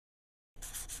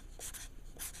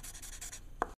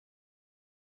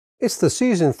It's the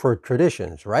season for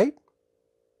traditions, right?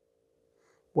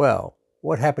 Well,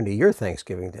 what happened to your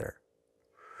Thanksgiving dinner?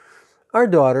 Our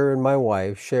daughter and my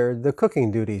wife shared the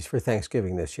cooking duties for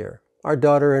Thanksgiving this year. Our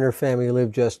daughter and her family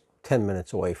live just 10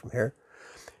 minutes away from here.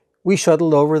 We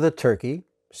shuttled over the turkey,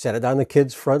 set it on the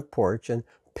kids' front porch, and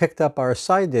picked up our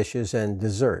side dishes and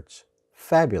desserts.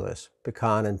 Fabulous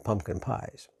pecan and pumpkin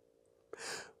pies.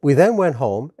 We then went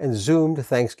home and Zoomed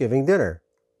Thanksgiving dinner.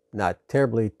 Not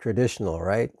terribly traditional,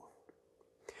 right?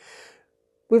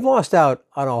 We've lost out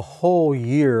on a whole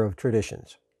year of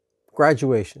traditions.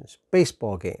 Graduations,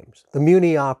 baseball games, the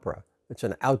Muni Opera. It's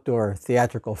an outdoor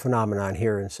theatrical phenomenon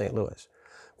here in St. Louis.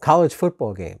 College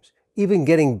football games, even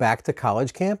getting back to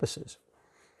college campuses.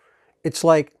 It's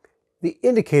like the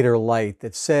indicator light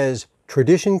that says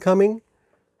tradition coming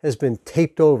has been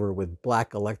taped over with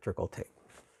black electrical tape.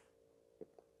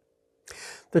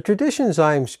 The traditions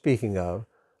I'm speaking of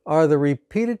are the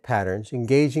repeated patterns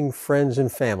engaging friends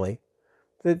and family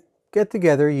that get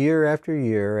together year after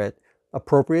year at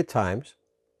appropriate times.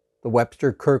 The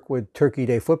Webster-Kirkwood Turkey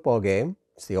Day football game,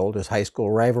 it's the oldest high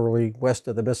school rivalry west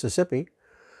of the Mississippi,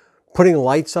 putting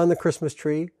lights on the Christmas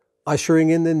tree, ushering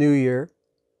in the new year,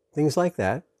 things like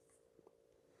that.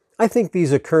 I think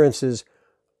these occurrences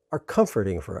are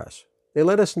comforting for us. They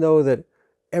let us know that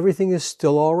everything is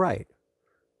still all right.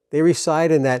 They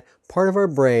reside in that part of our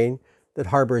brain that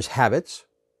harbors habits,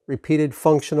 repeated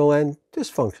functional and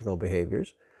dysfunctional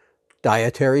behaviors,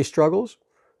 dietary struggles,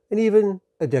 and even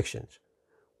addictions.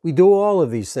 We do all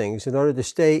of these things in order to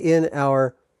stay in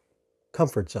our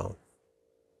comfort zone,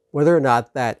 whether or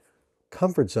not that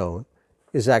comfort zone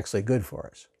is actually good for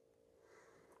us.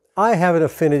 I have an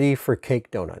affinity for cake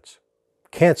donuts.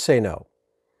 Can't say no.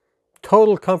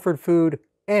 Total comfort food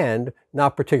and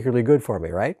not particularly good for me,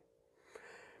 right?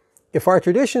 If our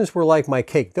traditions were like my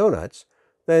cake donuts,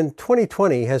 then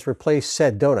 2020 has replaced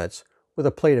said donuts with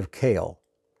a plate of kale.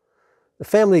 The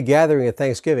family gathering at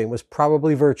Thanksgiving was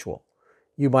probably virtual.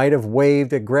 You might have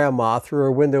waved at Grandma through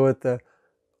her window at the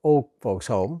old folks'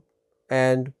 home,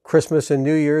 and Christmas and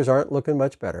New Year's aren't looking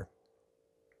much better.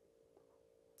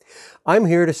 I'm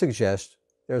here to suggest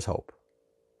there's hope.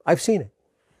 I've seen it.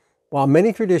 While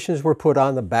many traditions were put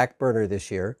on the back burner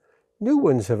this year, new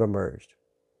ones have emerged.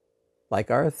 Like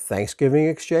our Thanksgiving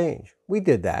exchange. We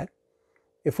did that.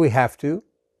 If we have to,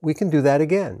 we can do that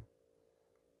again.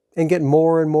 And get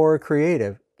more and more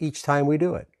creative each time we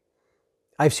do it.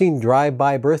 I've seen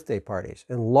drive-by birthday parties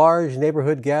and large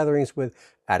neighborhood gatherings with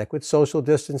adequate social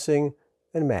distancing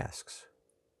and masks.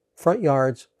 Front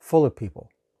yards full of people.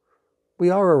 We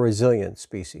are a resilient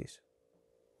species.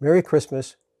 Merry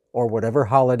Christmas, or whatever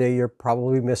holiday you're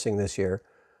probably missing this year,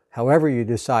 however you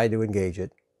decide to engage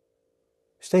it.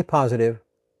 Stay positive,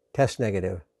 test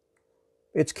negative.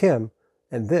 It's Kim,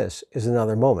 and this is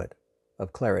another moment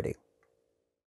of clarity.